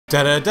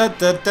Da da da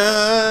da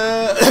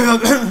da.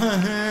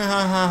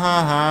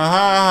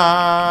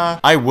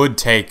 I would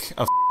take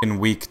a f***ing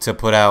week to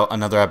put out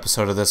another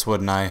episode of this,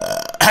 wouldn't I?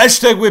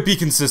 Hashtag Whippy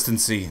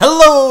Consistency.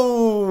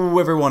 Hello,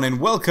 everyone, and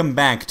welcome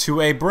back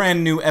to a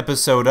brand new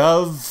episode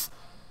of.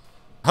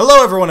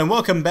 Hello, everyone, and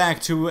welcome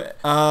back to.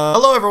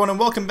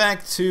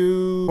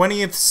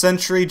 20th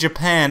Century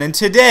Japan, and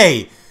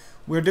today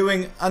we're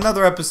doing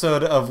another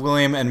episode of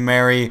William and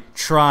Mary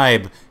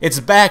Tribe.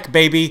 It's back,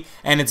 baby,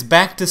 and it's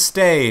back to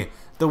stay.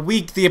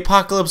 The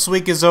apocalypse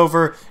week is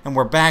over, and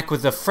we're back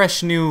with a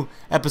fresh new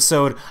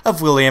episode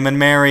of William and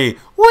Mary.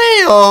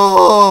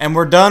 Whee-oh! And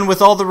we're done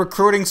with all the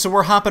recruiting, so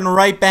we're hopping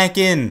right back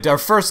in. Our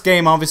first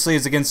game, obviously,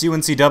 is against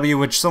UNCW,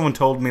 which someone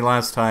told me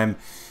last time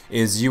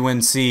is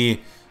UNC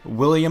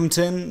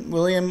Williamton?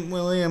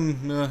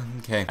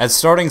 Okay. As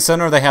starting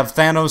center, they have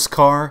Thanos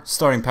Carr,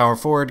 starting power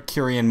forward,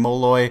 Kyrian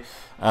Molloy,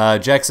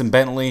 Jackson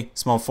Bentley,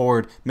 small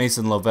forward,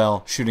 Mason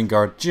Lovell, shooting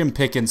guard, Jim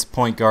Pickens,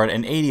 point guard,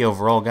 and 80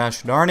 overall,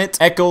 gosh darn it.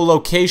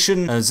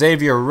 Echolocation,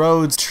 Xavier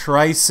Rhodes,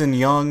 Tryson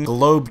Young,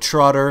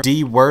 Globetrotter,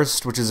 D.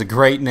 Worst, which is a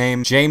great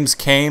name, James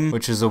Kame,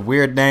 which is a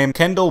weird name,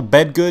 Kendall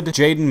Bedgood,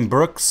 Jaden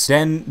Brooks,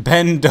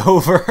 Ben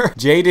Dover,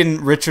 Jaden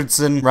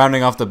Richardson,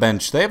 rounding off the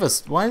bench. They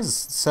have why is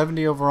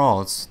 70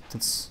 overall?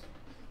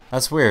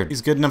 That's weird.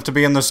 He's good enough to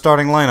be in the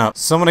starting lineup.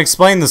 Someone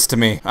explain this to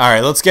me.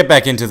 Alright, let's get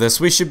back into this.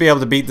 We should be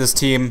able to beat this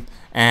team,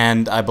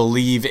 and I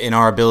believe in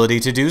our ability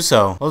to do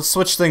so. Let's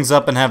switch things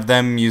up and have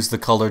them use the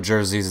colored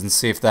jerseys and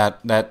see if that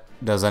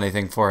does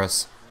anything for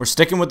us. We're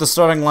sticking with the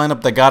starting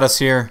lineup that got us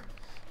here,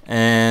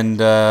 and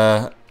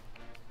no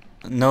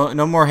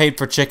more hate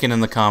for Chicken in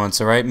the comments,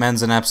 alright?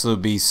 Men's an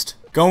absolute beast.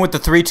 Going with the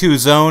 3-2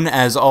 zone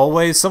as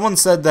always. Someone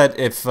said that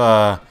if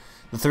the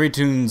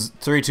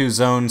 3-2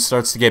 zone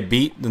starts to get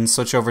beat, then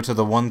switch over to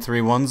the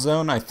 1-3-1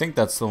 zone. I think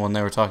that's the one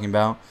they were talking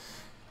about.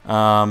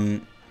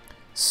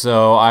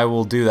 So I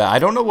will do that. I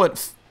don't know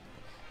what.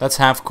 That's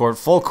half court,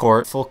 full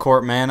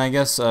court, man. I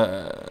guess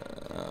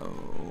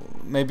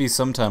maybe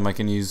sometime I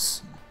can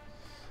use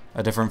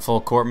a different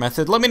full court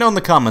method. Let me know in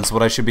the comments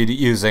what I should be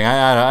using.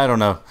 I don't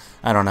know.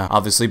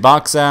 Obviously,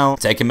 box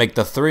out. They can make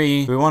the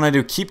three. We want to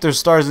do keep their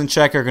stars in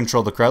check or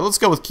control the crowd. Let's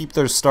go with keep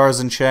their stars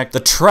in check. The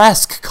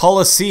Trask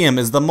Coliseum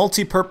is the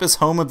multi-purpose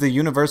home of the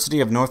University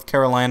of North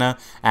Carolina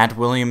at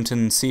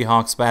Williamton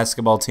Seahawks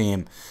basketball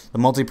team. The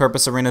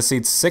multi-purpose arena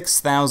seats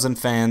 6,000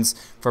 fans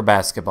for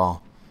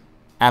basketball.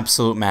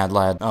 Absolute mad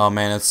lad. Oh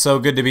man, it's so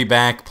good to be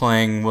back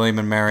playing William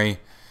and Mary.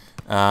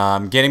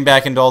 Getting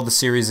back into all the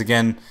series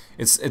again.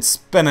 It's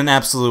been an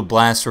absolute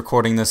blast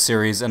recording this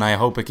series, and I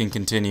hope it can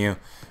continue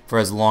for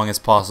as long as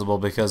possible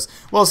because,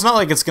 well, it's not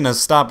like it's gonna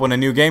stop when a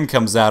new game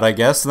comes out. I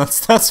guess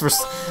that's for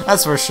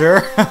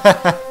sure.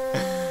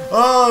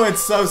 Oh,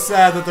 it's so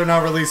sad that they're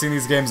not releasing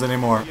these games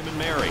anymore. William and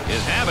Mary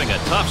is having a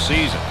tough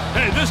season.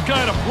 Hey, this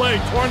kind of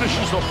play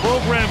tarnishes the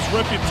program's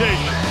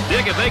reputation.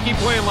 Dick, if they keep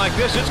playing like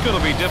this, it's going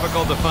to be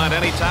difficult to find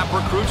any top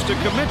recruits to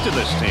commit to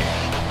this team.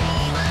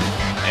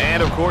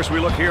 And, of course, we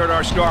look here at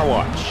our Star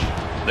Watch.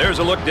 There's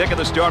a look, Dick, at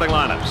the starting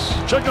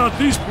lineups. Check out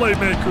these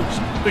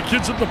playmakers. The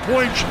kids at the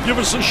point should give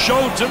us a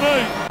show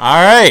tonight.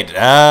 All right,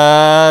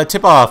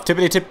 tip off,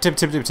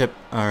 tippity tip.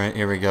 All right,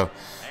 here we go.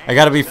 I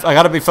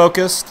gotta be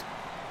focused.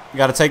 I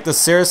gotta take this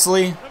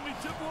seriously.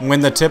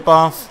 Win the tip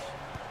off.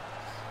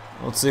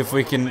 Let's see if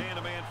we can.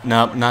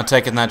 Nope, not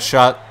taking that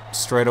shot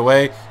straight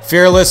away.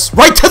 Fearless,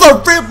 right to the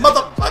rim,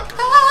 motherfucker.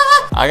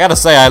 I gotta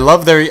say, I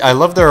love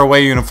their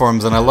away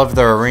uniforms, and I love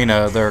their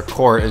arena. Their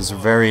court is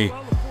very.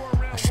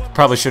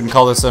 Probably shouldn't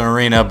call this an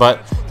arena,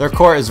 but their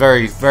court is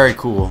very, very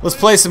cool. Let's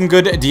play some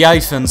good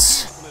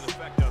defense.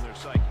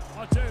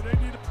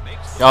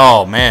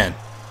 Oh man,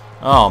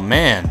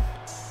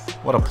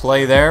 what a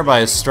play there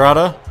by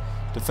Estrada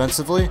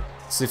defensively.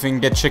 Let's see if we can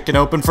get Chicken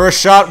open for a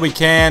shot. We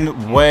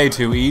can. Way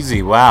too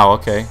easy. Wow.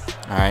 Okay.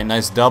 All right.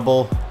 Nice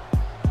double.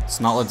 Let's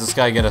not let this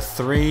guy get a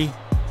three.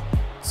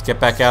 Let's get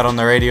back out on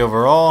their 80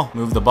 overall.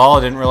 Move the ball.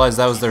 I didn't realize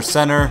that was their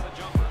center.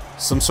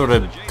 Some sort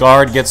of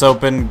guard gets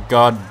open.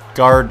 Guard,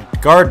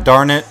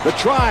 darn it. The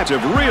Tribes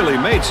have really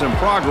made some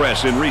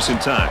progress in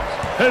recent times.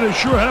 Hey, they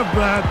sure have,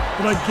 Brad,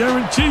 but I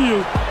guarantee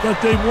you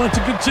that they want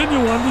to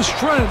continue on this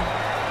trend.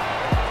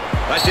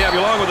 Nice to have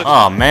you along with it.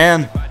 Oh,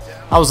 man.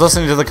 I was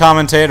listening to the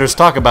commentators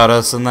talk about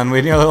us, and then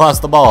we nearly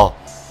lost the ball.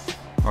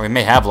 Or we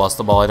may have lost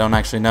the ball. I don't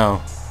actually know.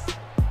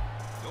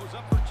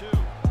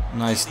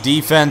 Nice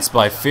defense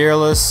by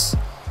Fearless.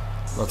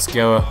 Let's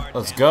go.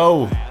 Let's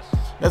go.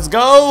 Let's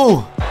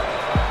go.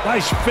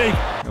 Nice fake.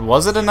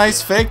 Was it a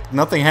nice fake?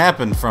 Nothing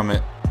happened from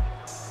it.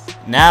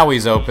 Now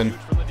he's open.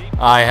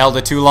 I held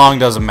it too long,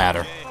 doesn't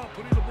matter.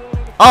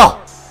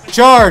 Oh!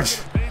 Charge!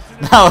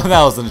 No,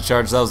 that wasn't a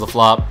charge, that was a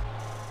flop.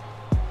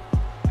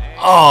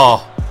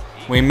 Oh!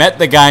 We met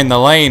the guy in the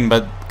lane,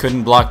 but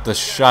couldn't block the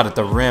shot at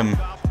the rim.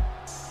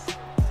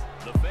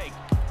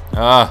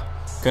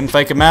 Couldn't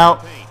fake him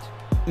out.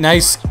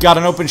 Nice, got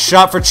an open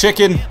shot for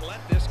Chicken.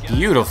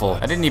 Beautiful.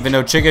 I didn't even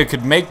know Chicken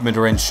could make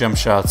mid-range jump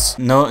shots.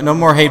 No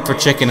more hate for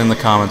Chicken in the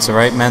comments,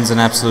 alright? Men's an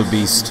absolute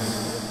beast.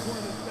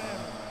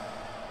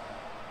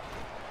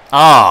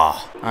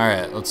 Ah,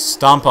 Alright, let's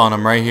stomp on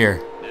him right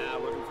here.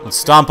 Let's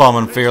stomp on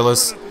him,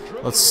 Fearless.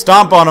 Let's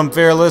stomp on him,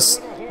 Fearless.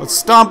 Let's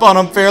stomp on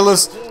him,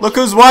 Fearless. Look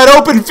who's wide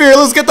open,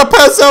 Fearless. Get the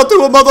pass out to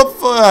a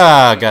motherfucker.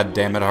 Ah, God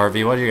damn it,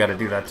 Harvey. Why do you gotta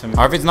do that to me?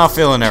 Harvey's not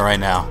feeling it right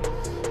now.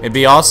 It'd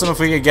be awesome if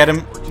we could get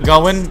him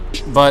going,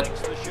 but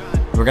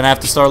we're gonna have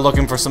to start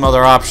looking for some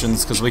other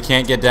options because we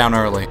can't get down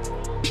early.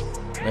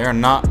 They are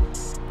not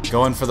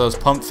going for those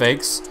pump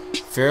fakes.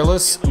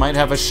 Fearless might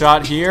have a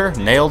shot here.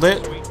 Nailed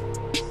it.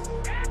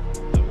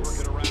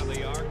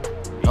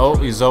 Oh,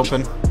 he's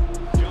open.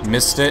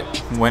 Missed it.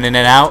 Went in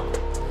and out.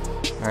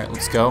 Alright,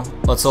 let's go.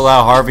 Let's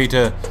allow Harvey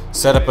to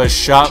set up a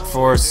shot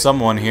for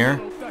someone here.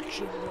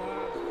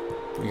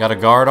 We got a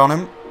guard on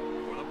him.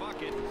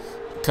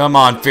 Come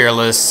on,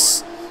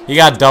 Fearless. He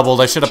got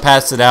doubled. I should have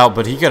passed it out,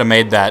 but he could have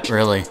made that,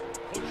 really.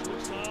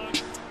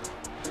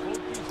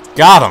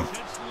 Got him.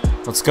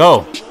 Let's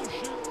go.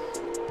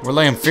 We're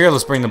letting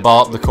Fearless bring the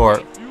ball up the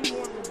court.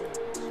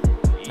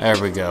 There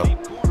we go.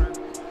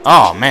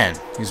 Oh, man.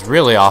 He's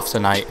really off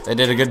tonight. They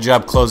did a good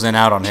job closing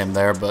out on him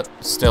there, but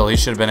still, he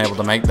should have been able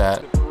to make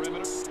that.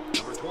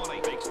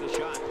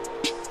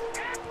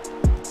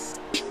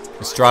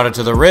 Estrada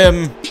to the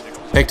rim.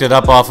 Picked it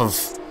up off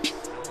of,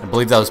 I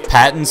believe that was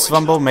Patton's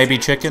fumble, maybe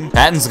Chicken.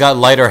 Patton's got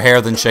lighter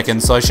hair than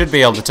Chicken, so I should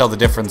be able to tell the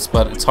difference,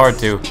 but it's hard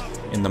to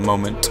in the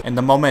moment. In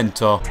the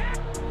momento.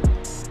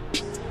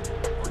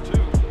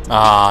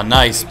 Ah,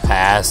 nice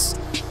pass.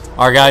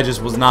 Our guy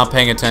just was not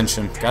paying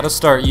attention. Gotta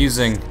start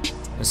using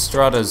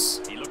Estrada's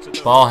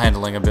ball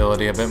handling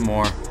ability a bit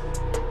more.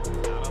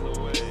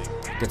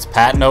 Gets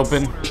Patton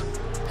open.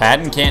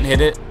 Patton can't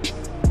hit it.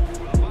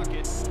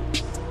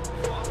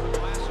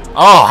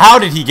 Oh, how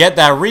did he get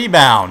that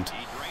rebound?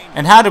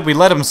 And how did we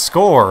let him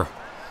score?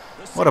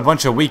 What a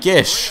bunch of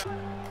weak-ish.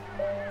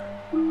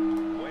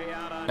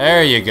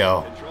 There you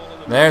go.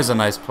 There's a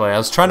nice play. I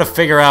was trying to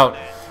figure out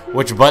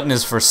which button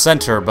is for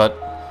center, but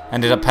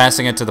ended up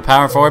passing it to the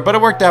power forward, but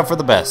it worked out for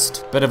the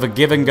best. Bit of a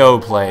give-and-go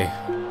play.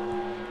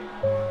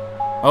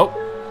 Oh.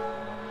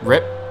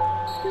 Rip.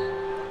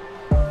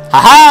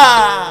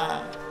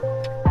 Ha-ha!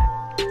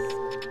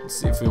 Let's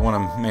see if we want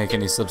to make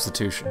any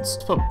substitutions.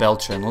 Let's put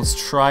Belch in.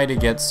 Let's try to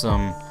get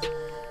some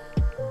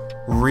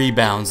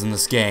rebounds in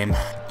this game.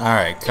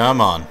 Alright,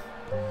 come on.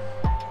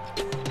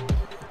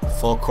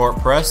 Full court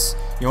press.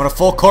 You want a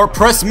full court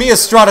press? Me,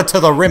 Estrada to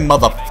the rim,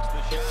 mother...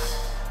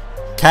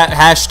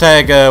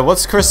 Hashtag,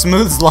 what's Chris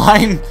Smooth's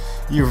line?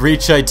 You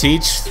reach, I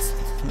teach.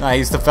 I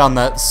used to find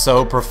that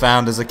so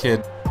profound as a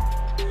kid.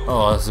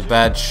 Oh, that's a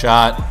bad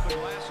shot.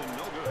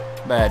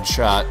 Bad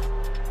shot.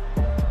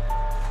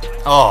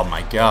 Oh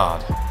my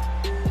god.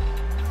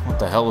 What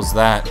the hell was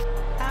that?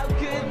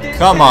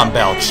 Come on,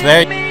 Belch.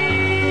 There.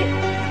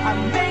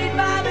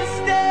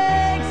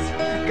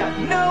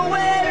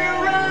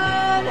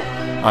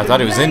 Oh, I thought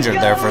he was injured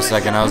there for a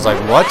second. I was like,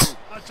 what?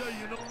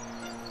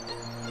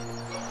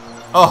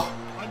 Oh,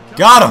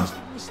 got him.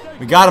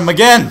 We got him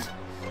again.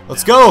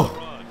 Let's go.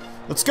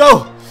 Let's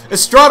go.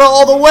 Estrada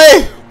all the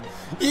way.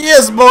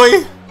 Yes,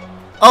 boy.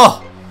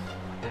 Oh.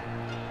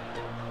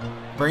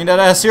 Bring that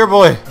ass here,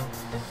 boy.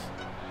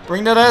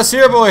 Bring that ass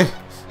here, boy.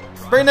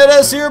 Bring that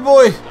ass here,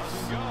 boy.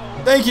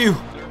 Thank you.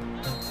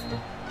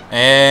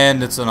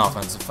 And it's an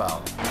offensive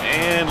foul.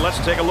 And let's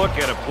take a look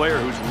at a player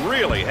who's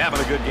really having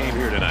a good game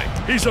here tonight.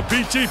 He's a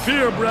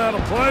PTPer, Brad, a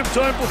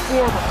primetime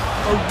performer,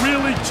 a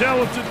really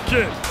talented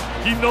kid.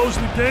 He knows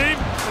the game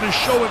and is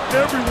showing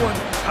everyone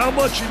how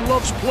much he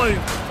loves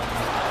playing.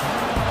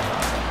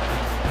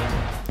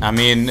 I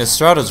mean,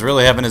 Estrada's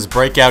really having his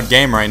breakout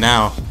game right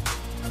now.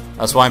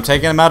 That's why I'm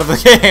taking him out of the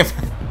game.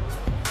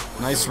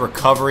 Nice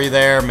recovery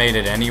there. Made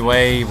it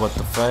anyway. What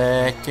the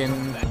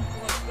feckin'?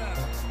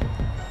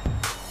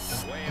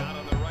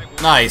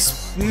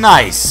 Nice.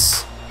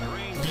 Nice.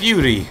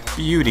 Beauty.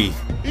 Beauty.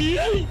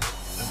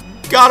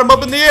 Got him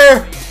up in the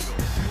air.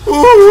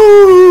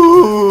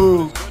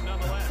 Ooh.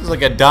 He's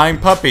like a dying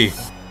puppy.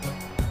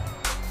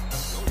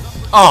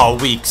 Oh,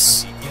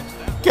 Weeks.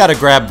 Gotta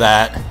grab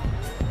that.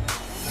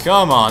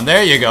 Come on.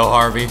 There you go,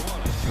 Harvey.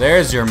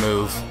 There's your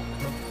move.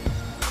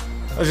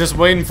 I was just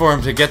waiting for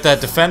him to get that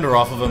defender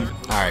off of him.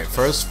 Alright,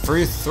 first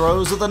free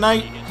throws of the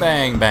night.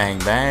 Bang, bang,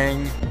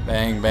 bang.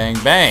 Bang, bang,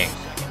 bang.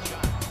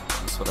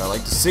 That's what I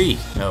like to see.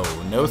 No,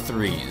 no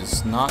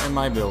threes. Not in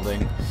my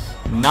building.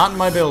 Not in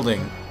my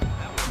building.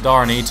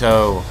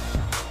 Darnito.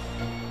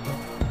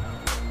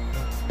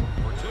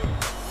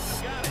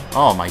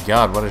 Oh my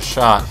god, what a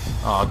shot.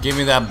 Oh, give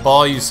me that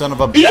ball, you son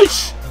of a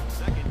bitch.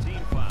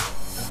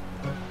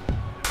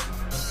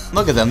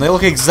 Look at them, they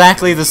look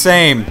exactly the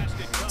same.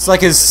 It's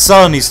like his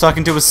son, he's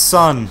talking to his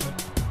son.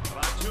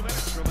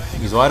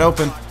 He's wide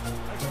open.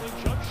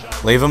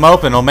 Leave him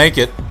open, he'll make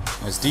it.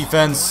 Nice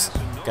defense.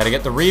 Gotta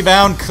get the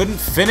rebound, couldn't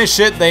finish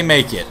it, they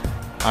make it.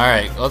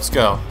 Alright, let's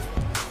go.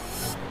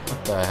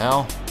 What the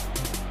hell?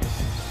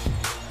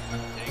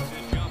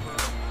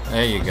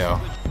 There you go.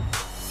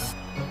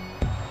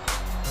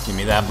 Give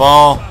me that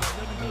ball.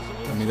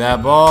 Give me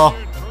that ball.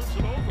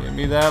 Give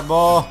me that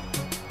ball.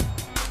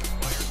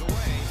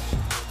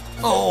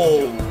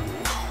 Oh.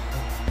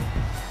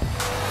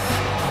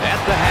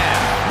 At the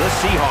half,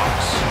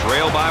 Seahawks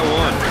trail by 1.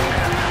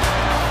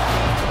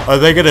 Are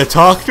they gonna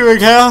talk during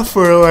half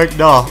or like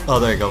no? Oh,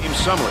 there you go.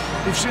 Summary.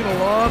 We've seen a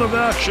lot of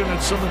action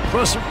and some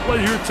impressive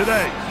play here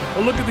today.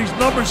 A look at these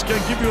numbers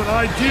can give you an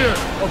idea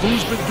of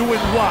who's been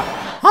doing what.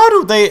 How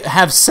do they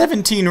have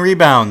 17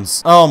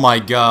 rebounds? Oh my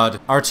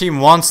god. Our team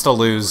wants to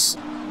lose.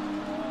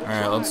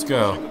 Alright, let's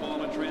go.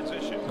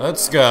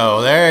 Let's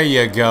go. There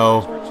you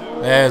go.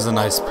 There's a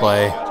nice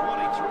play.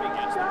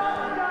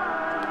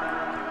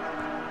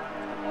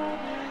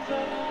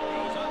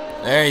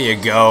 There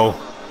you go.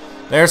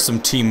 There's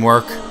some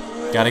teamwork.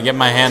 Gotta get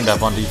my hand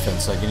up on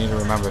defense. Like, you need to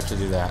remember to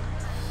do that.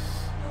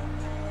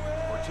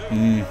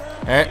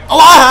 There,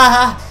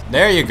 oh,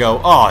 there you go.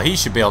 Oh, he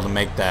should be able to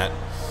make that.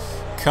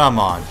 Come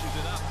on.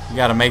 You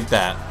gotta make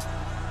that.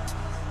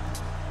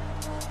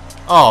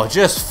 Oh,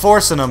 just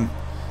forcing him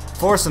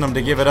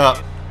to give it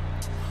up.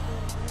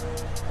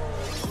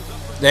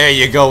 There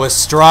you go,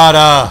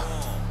 Estrada.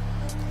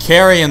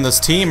 Carrying this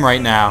team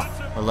right now.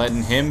 We're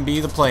letting him be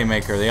the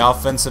playmaker, the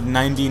offensive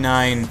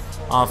 99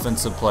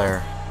 offensive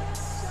player.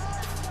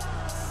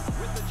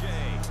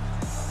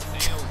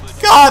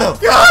 Got him!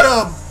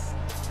 Got him!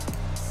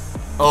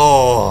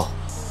 Oh.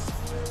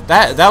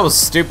 That was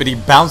stupid. He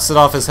bounced it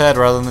off his head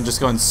rather than just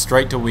going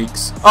straight to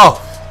Weeks.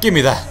 Oh, give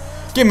me that.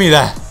 Give me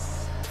that.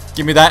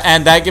 Give me that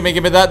and that. Give me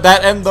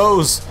that and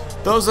those.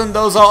 Those and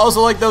those. I also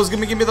like those. Give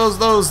me those.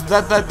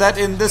 That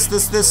and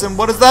this and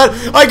what is that?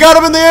 I got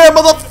him in the air,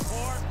 mother.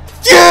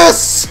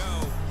 Yes!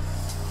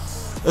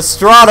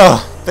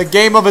 Estrada, the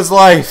game of his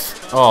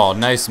life. Oh,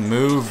 nice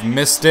move.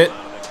 Missed it.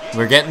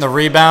 We're getting the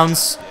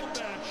rebounds.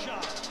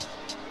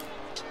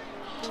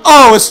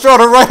 Oh,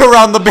 Estrada right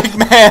around the big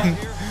man.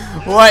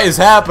 What is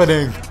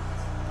happening?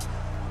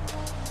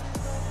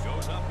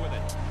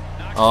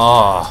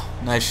 Oh,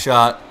 nice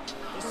shot.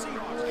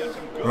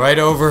 Right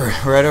over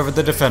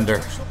the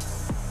defender.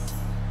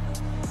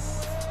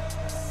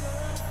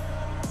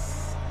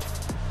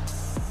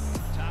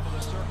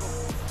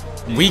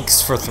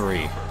 Weeks for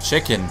 3.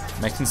 Chicken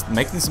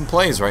making some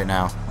plays right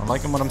now. I'm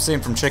liking what I'm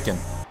seeing from Chicken.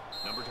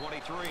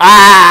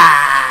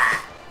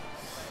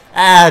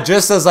 Ah,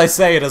 just as I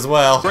say it as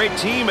well. Great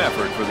team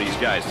effort for these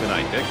guys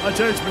tonight, Dick. I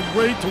tell you, it's been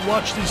great to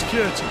watch these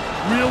kids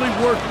really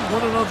working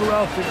one another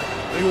out there.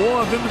 They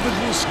all have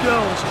individual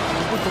skills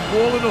to put the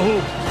ball in the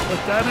hoop,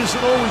 but that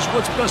isn't always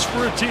what's best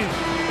for a team.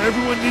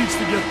 Everyone needs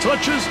to get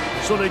touches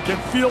so they can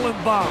feel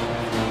involved.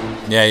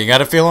 Yeah, you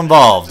gotta feel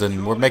involved,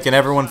 and we're making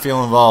everyone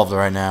feel involved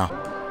right now.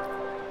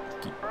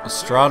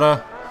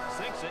 Estrada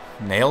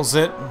nails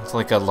it. It's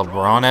like a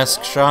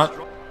LeBron-esque shot.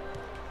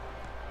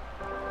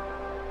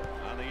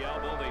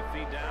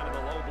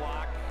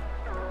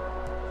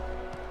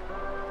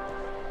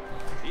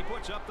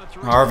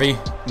 Harvey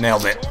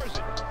nailed it.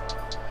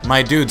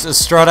 My dudes,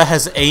 Estrada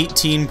has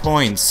 18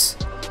 points.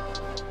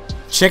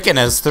 Chicken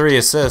has 3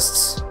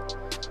 assists.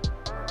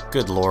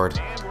 Good lord.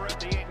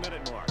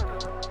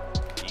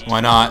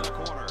 Why not?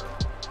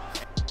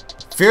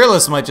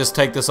 Fearless might just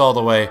take this all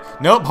the way.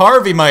 Nope,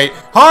 Harvey might.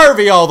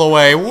 Harvey all the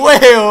way.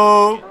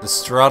 Way-oh!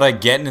 Estrada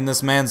getting in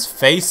this man's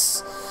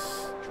face.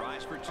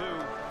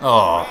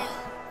 Oh.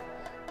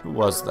 Who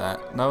was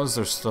that? That was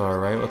their star,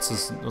 right? What's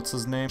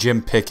his name?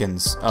 Jim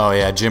Pickens. Oh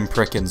yeah, Jim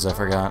Prickens, I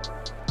forgot.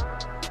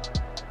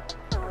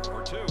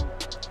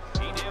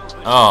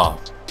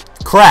 Oh.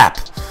 Crap!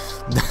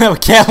 We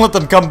can't let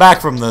them come back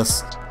from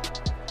this.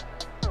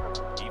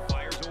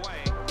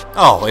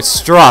 Oh,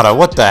 Estrada,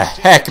 what the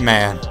heck,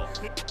 man?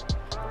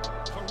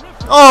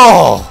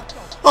 Oh!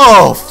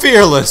 Oh,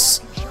 Fearless!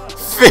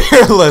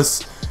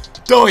 Fearless!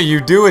 Don't you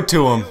do it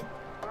to him.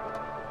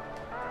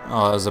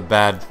 Oh, that was a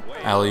bad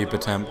alley-oop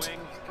attempt.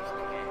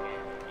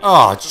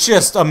 Oh,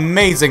 just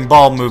amazing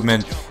ball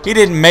movement. He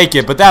didn't make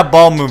it, but that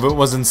ball movement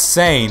was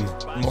insane.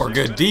 More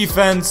good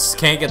defense.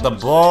 Can't get the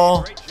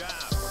ball.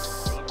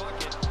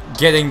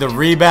 Getting the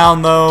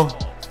rebound, though.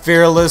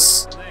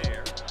 Fearless.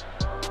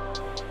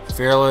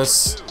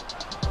 Fearless.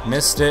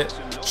 Missed it.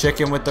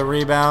 Chicken with the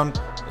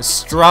rebound.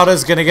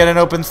 Estrada's gonna get an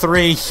open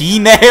 3. He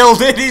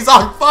nailed it. He's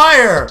on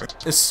fire.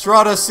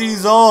 Estrada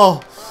sees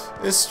all.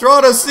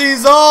 Estrada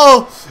sees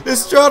all.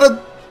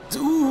 Estrada.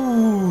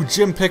 Ooh,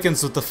 Jim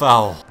Pickens with the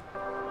foul.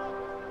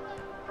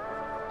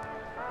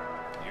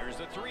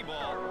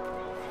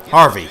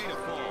 Harvey.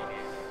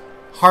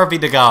 Harvey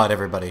to God,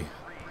 everybody.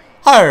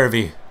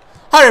 Harvey.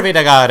 Harvey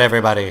to God,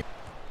 everybody.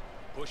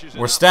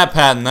 We're stat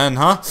padding then,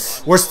 huh?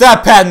 We're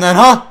stat padding then,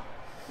 huh?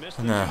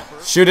 No.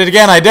 Shoot it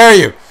again, I dare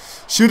you.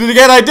 Shoot it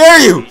again, I dare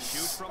you.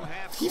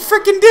 He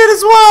freaking did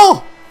as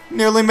well.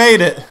 Nearly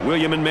made it.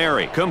 William and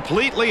Mary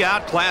completely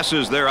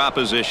outclasses their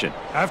opposition.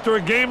 After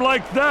a game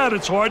like that,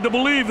 it's hard to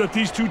believe that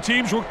these two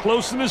teams were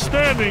close in the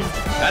standings.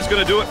 That's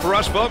going to do it for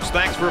us, folks.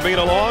 Thanks for being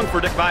along.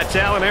 For Dick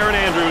Vitale and Aaron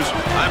Andrews,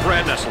 I'm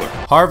Brad Nessler.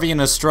 Harvey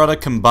and Estrada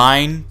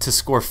combine to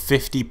score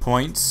 50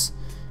 points.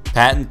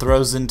 Patton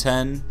throws in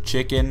 10.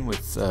 Chicken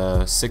with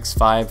 6,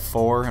 5,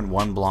 4, and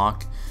 1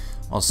 block.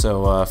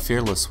 Also,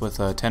 Fearless with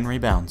 10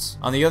 rebounds.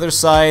 On the other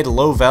side,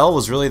 Lovell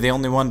was really the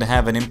only one to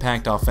have an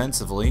impact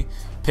offensively.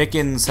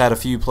 Pickens had a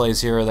few plays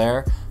here or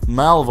there.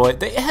 Malvoy.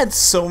 They had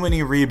so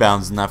many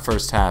rebounds in that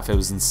first half. It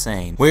was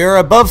insane. We're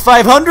above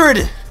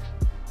 500!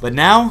 But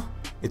now,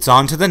 it's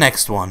on to the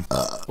next one.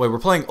 Wait, we're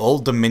playing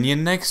Old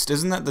Dominion next?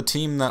 Isn't that the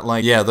team that,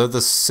 like... Yeah, they're the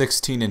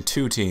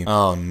 16-2 team.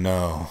 Oh,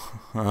 no.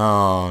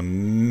 Oh,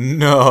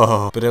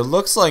 no. But it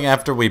looks like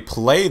after we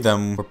play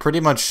them, we're pretty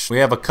much... We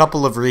have a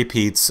couple of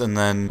repeats, and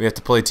then we have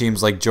to play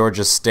teams like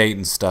Georgia State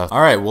and stuff.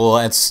 Alright, well,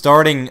 at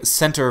starting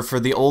center for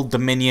the Old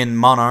Dominion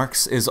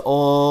Monarchs is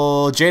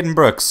old Jaden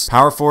Brooks.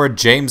 Power forward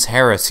James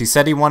Harris. He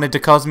said he wanted to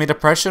cause me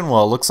depression.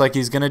 Well, it looks like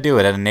he's gonna do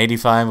it at an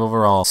 85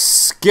 overall.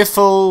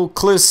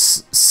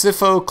 Syphoclis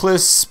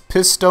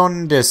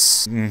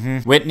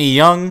Pistondis. Whitney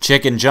Young,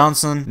 Chicken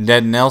Johnson,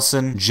 Ned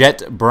Nelson,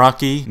 Jet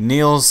Brocky,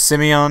 Neil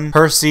Simeon,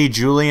 Percy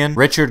Julian,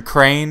 Richard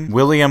Crane,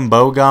 William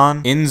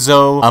Bogon,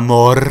 Enzo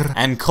Amor,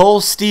 and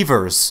Cole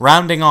Stevers,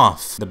 rounding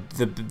off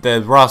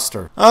the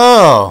roster.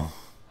 Oh,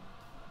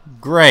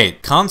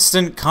 great.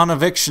 Constant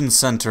Conviction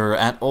Center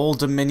at Old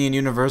Dominion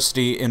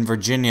University in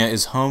Virginia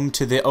is home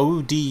to the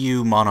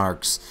ODU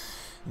Monarchs,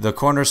 the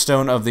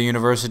cornerstone of the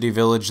university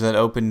village that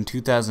opened in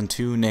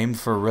 2002, named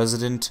for a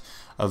resident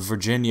of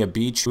Virginia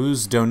Beach,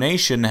 whose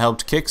donation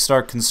helped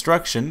kickstart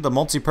construction. The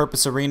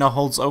multi-purpose arena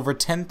holds over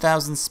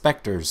 10,000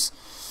 spectators,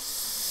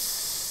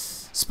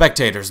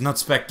 not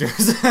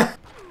specters. The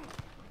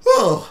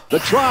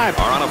Tribe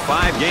are on a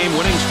 5-game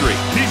winning streak.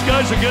 These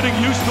guys are getting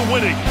used to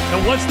winning,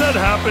 and once that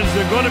happens,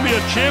 they're going to be a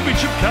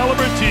championship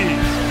caliber team.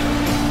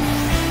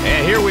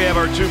 And here we have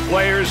our two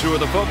players who are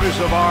the focus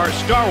of our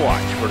Star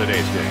Watch for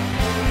today's game.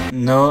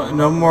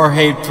 No more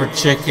hate for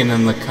Chicken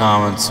in the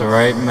comments,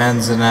 alright?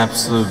 Man's an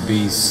absolute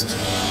beast.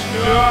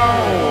 Star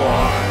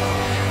Watch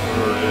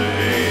for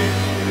today's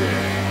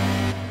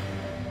game.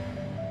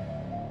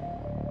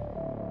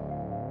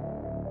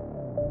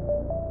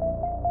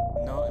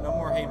 No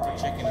more hate for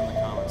Chicken in the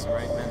comments,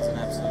 alright? Man's an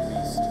absolute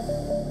beast.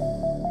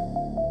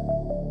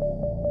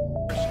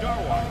 Star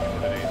Watch for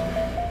today's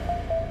game.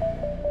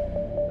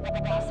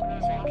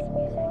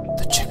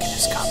 The chicken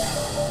is coming.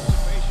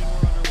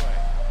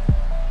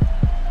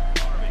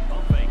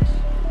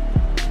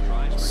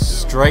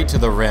 Straight to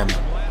the rim.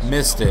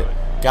 Missed it.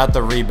 Got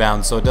the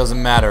rebound, so it doesn't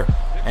matter.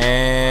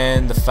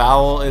 And the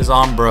foul is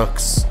on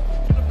Brooks.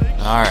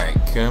 Alright,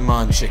 come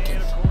on,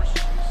 Chicken.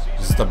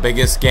 This is the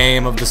biggest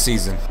game of the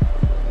season.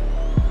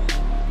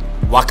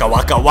 Waka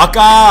waka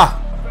waka!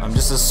 I'm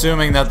just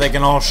assuming that they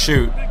can all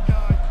shoot.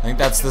 I think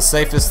that's the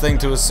safest thing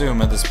to assume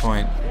at this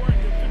point.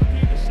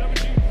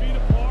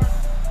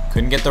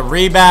 Couldn't get the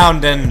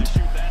rebound, and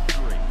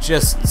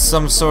just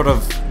some sort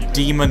of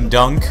demon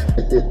dunk.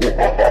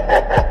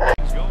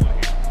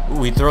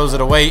 Ooh, he throws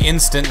it away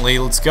instantly.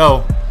 Let's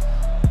go.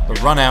 The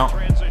run out.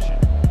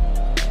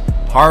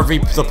 Harvey,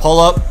 the pull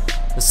up.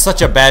 It's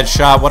such a bad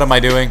shot. What am I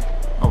doing?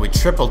 Oh, we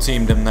triple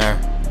teamed him there.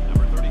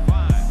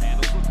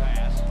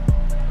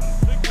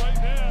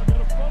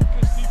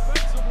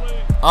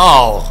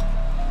 Oh,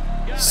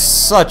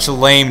 such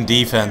lame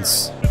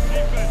defense.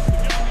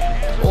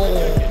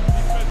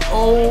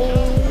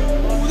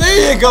 Oh,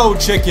 there you go,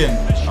 Chicken.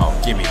 Oh,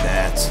 give me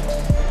that.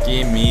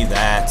 Give me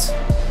that.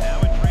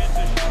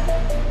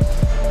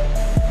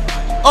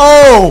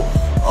 Oh!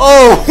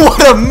 Oh,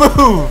 what a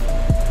move!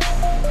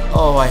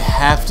 Oh, I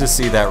have to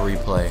see that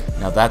replay.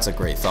 Now that's a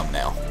great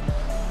thumbnail.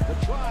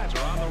 The Tribes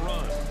are on the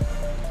run.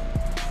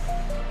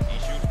 He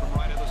shoots from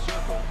right of the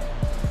circle.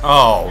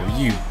 Oh,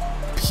 you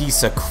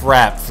piece of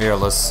crap,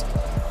 Fearless.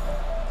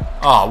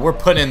 Oh, we're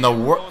putting in the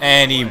work,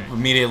 and he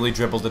immediately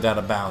dribbled it out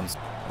of bounds.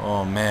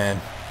 Oh, man.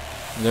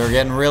 They're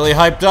getting really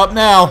hyped up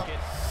now.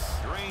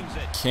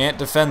 Can't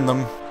defend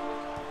them.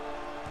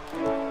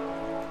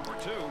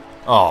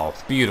 Oh,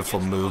 beautiful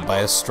move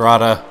by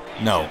Estrada.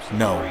 No.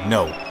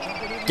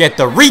 Get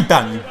the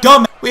rebound, you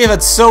dumb. We have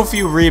had so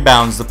few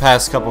rebounds the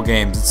past couple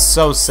games. It's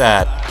so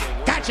sad.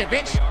 Gotcha,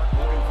 bitch.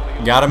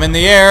 Got him in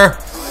the air.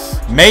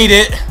 Made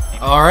it.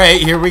 All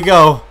right, here we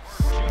go.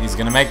 He's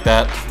gonna make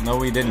that. No,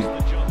 we didn't.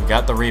 We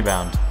got the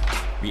rebound.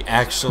 We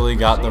actually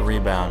got the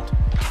rebound.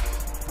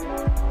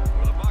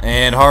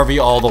 And Harvey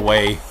all the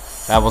way.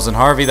 That wasn't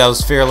Harvey, that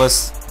was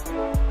Fearless.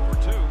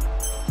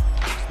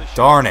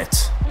 Darn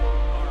it.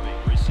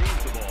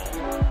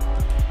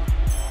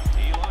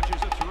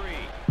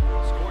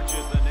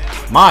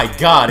 My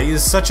God, he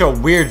is such a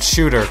weird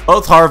shooter.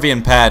 Both Harvey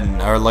and Patton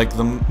are like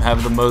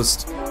have the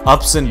most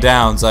ups and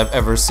downs I've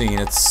ever seen.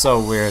 It's so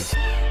weird.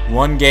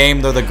 One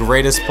game, they're the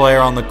greatest player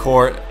on the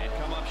court,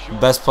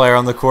 best player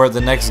on the court.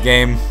 The next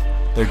game,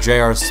 they're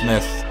J.R.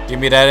 Smith. Give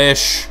me that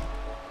ish.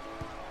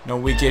 No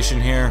weak ish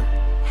in here.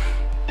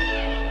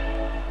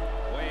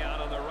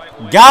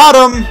 Got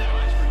him!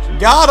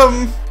 Got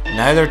him!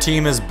 Neither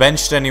team has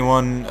benched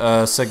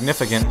anyone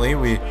significantly.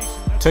 We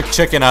took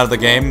Chicken out of the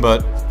game,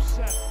 but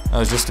that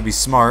was just to be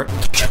smart.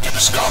 The chicken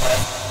is coming.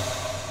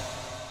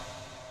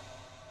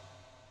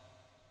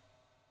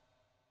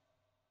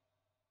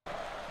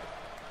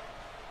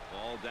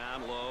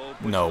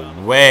 No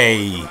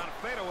way.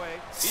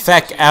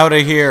 Feck out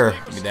of here.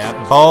 Give me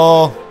that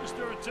ball.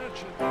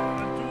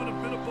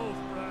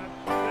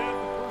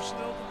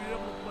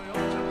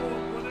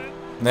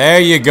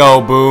 There you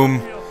go,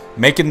 Boom.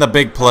 Making the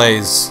big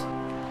plays.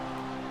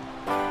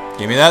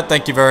 Give me that.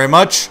 Thank you very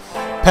much.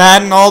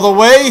 Patton all the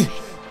way.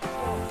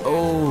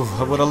 Oh,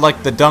 I would have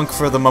liked the dunk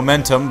for the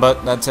momentum,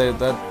 but that's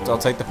it. I'll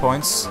take the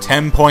points.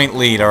 10-point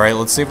lead. All right,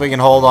 let's see if we can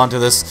hold on to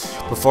this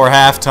before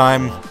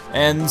halftime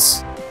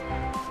ends.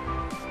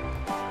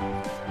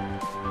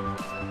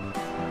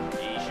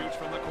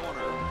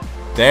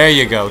 There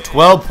you go.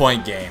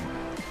 12-point game.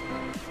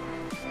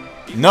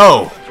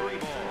 No.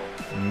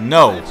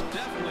 No.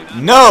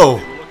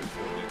 No.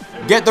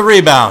 Get the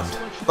rebound.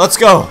 Let's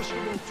go.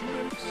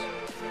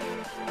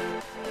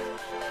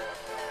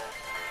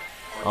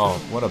 Oh,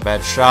 what a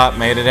bad shot.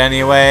 Made it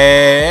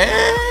anyway.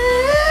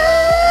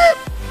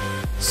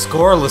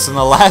 Scoreless in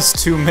the last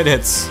 2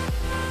 minutes.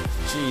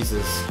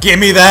 Jesus. Give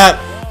me that.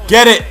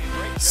 Get it.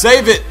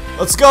 Save it.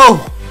 Let's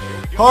go.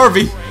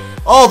 Harvey.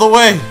 All the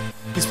way.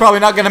 He's probably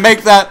not going to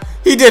make that.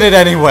 He did it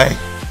anyway.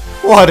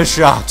 What a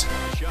shot.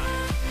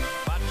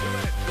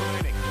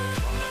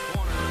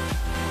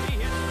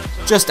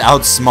 Just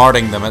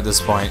outsmarting them at this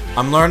point.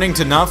 I'm learning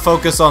to not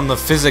focus on the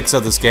physics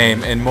of this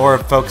game and more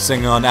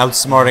focusing on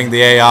outsmarting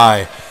the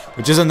AI,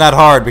 which isn't that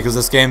hard because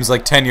this game's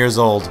like 10 years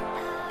old.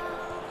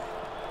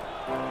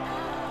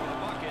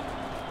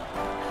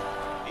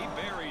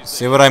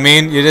 See what I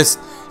mean?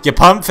 You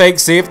pump fake,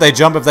 see if they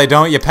jump. If they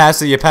don't, you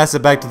pass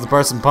it back to the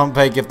person, pump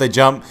fake if they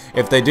jump.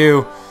 If they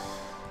do,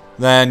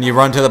 then you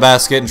run to the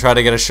basket and try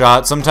to get a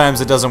shot. Sometimes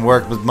it doesn't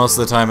work, but most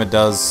of the time it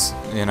does.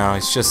 You know,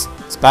 it's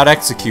about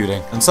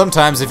executing. And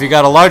sometimes if you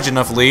got a large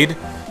enough lead,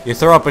 you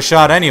throw up a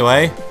shot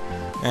anyway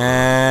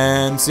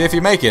and see if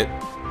you make it.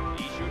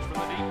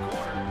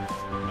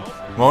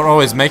 Won't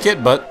always make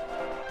it, but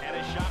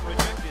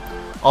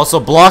also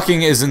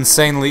blocking is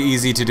insanely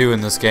easy to do in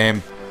this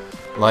game.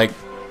 Like,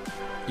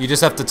 you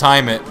just have to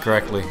time it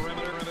correctly.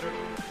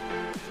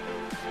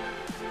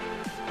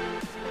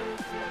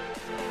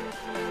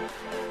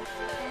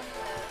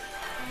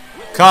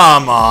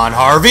 Come on,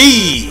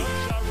 Harvey!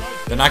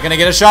 They're not gonna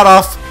get a shot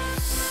off.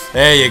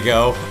 There you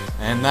go.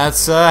 And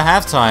that's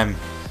halftime.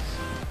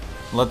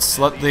 Let's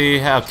let the...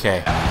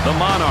 Okay. The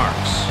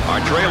Monarchs are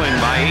trailing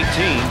by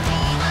 18.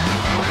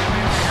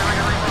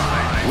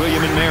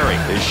 William and Mary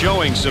is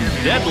showing some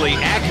deadly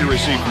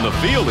accuracy from the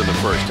field in the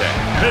first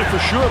half. Hey, for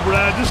sure,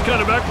 Brad. This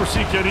kind of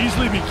accuracy can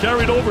easily be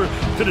carried over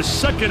to the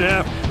second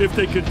half if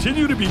they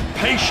continue to be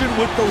patient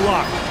with the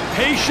lock.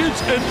 Patience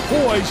and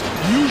poise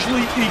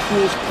usually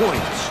equals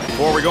points.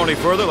 Before we go any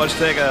further, let's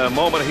take a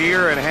moment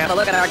here and have a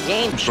look at our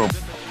game. So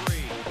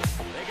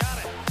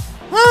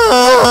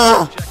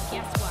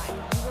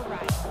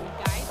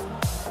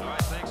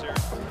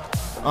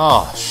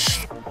Oh,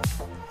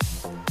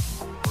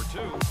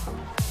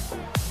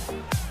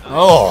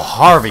 oh,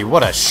 Harvey,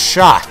 what a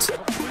shot.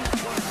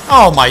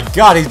 Oh my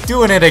god, he's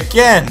doing it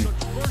again.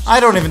 I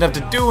don't even have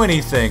to do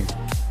anything.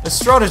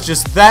 Estrada's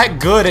just that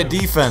good at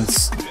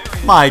defense.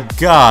 My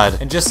god.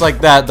 And just like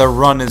that, the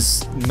run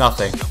is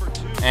nothing.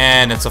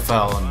 And it's a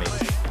foul on me.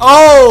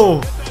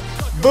 Oh!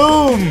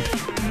 Boom!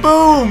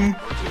 Boom!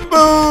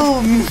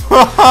 Boom!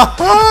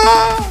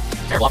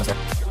 Terrible offense there.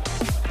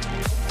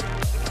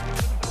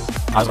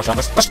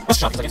 Let's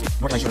shot.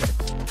 More than I should.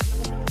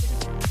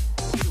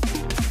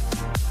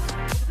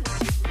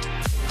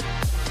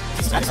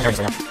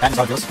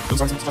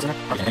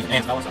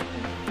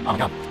 Oh my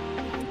god.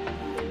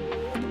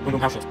 Boom, boom,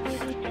 house shot.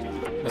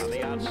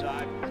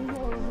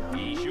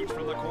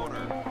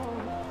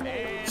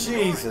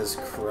 Jesus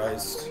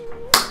Christ.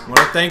 I want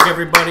to thank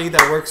everybody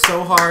that worked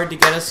so hard to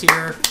get us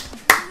here.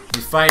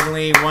 We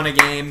finally won a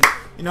game.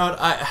 You know what,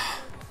 I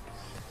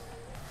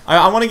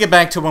want to get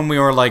back to when we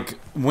were, like,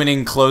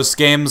 winning close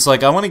games.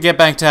 Like, I want to get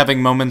back to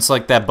having moments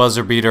like that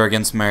buzzer beater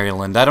against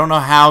Maryland. I don't know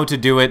how to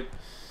do it,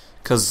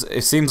 because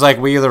it seems like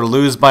we either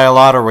lose by a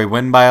lot or we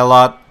win by a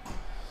lot.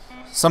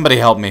 Somebody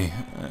help me.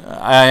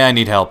 I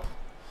need help.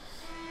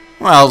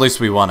 Well, at least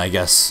we won, I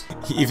guess.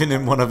 Even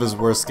in one of his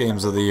worst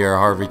games of the year,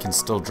 Harvey can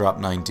still drop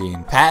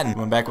 19. Patton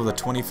went back with a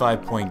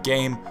 25-point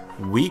game.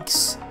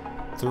 Weeks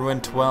threw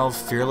in 12.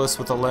 Fearless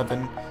with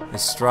 11.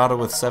 Estrada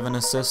with 7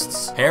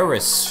 assists.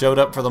 Harris showed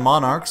up for the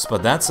Monarchs,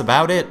 but that's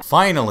about it.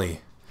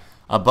 Finally,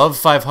 above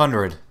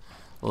 500.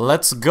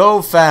 Let's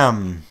go,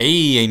 fam!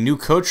 Hey, a new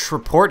coach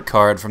report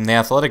card from the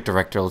athletic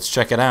director. Let's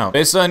check it out.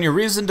 Based on your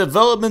recent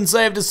developments,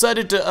 I have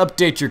decided to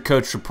update your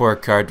coach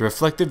report card to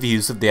reflect the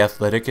views of the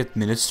athletic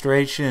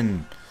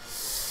administration.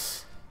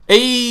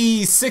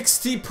 Hey,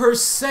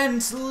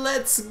 60%!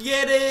 Let's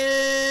get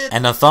it!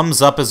 And a thumbs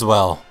up as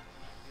well.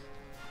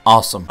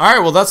 Awesome.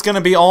 Alright, well that's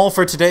gonna be all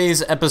for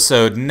today's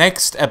episode.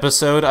 Next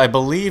episode, I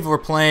believe we're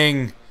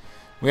playing...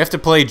 We have to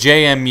play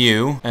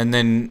JMU, and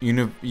then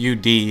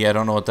UD, I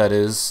don't know what that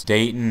is.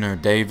 Dayton or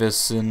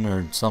Davison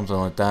or something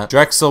like that.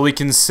 Drexel we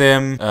can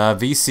sim.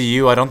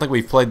 VCU, I don't think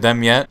we've played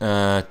them yet.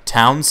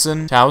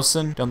 Towson,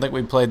 don't think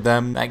we played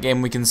them. That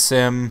game we can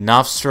sim.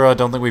 Nofstra,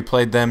 don't think we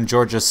played them.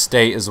 Georgia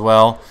State as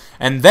well.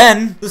 And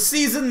then the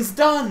season's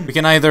done. We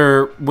can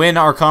either win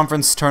our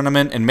conference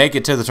tournament and make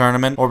it to the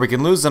tournament, or we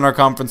can lose in our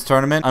conference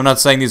tournament. I'm not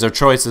saying these are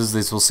choices.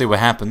 These we'll see what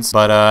happens.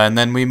 But and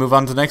then we move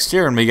on to next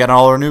year and we get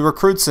all our new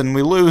recruits and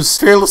we lose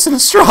Fearless and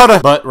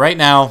Estrada. But right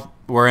now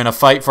we're in a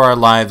fight for our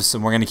lives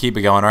and we're gonna keep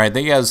it going. All right,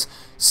 thank you guys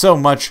so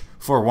much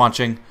for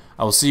watching.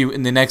 I will see you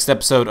in the next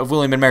episode of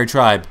William and Mary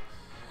Tribe.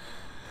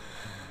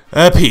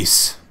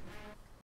 Peace.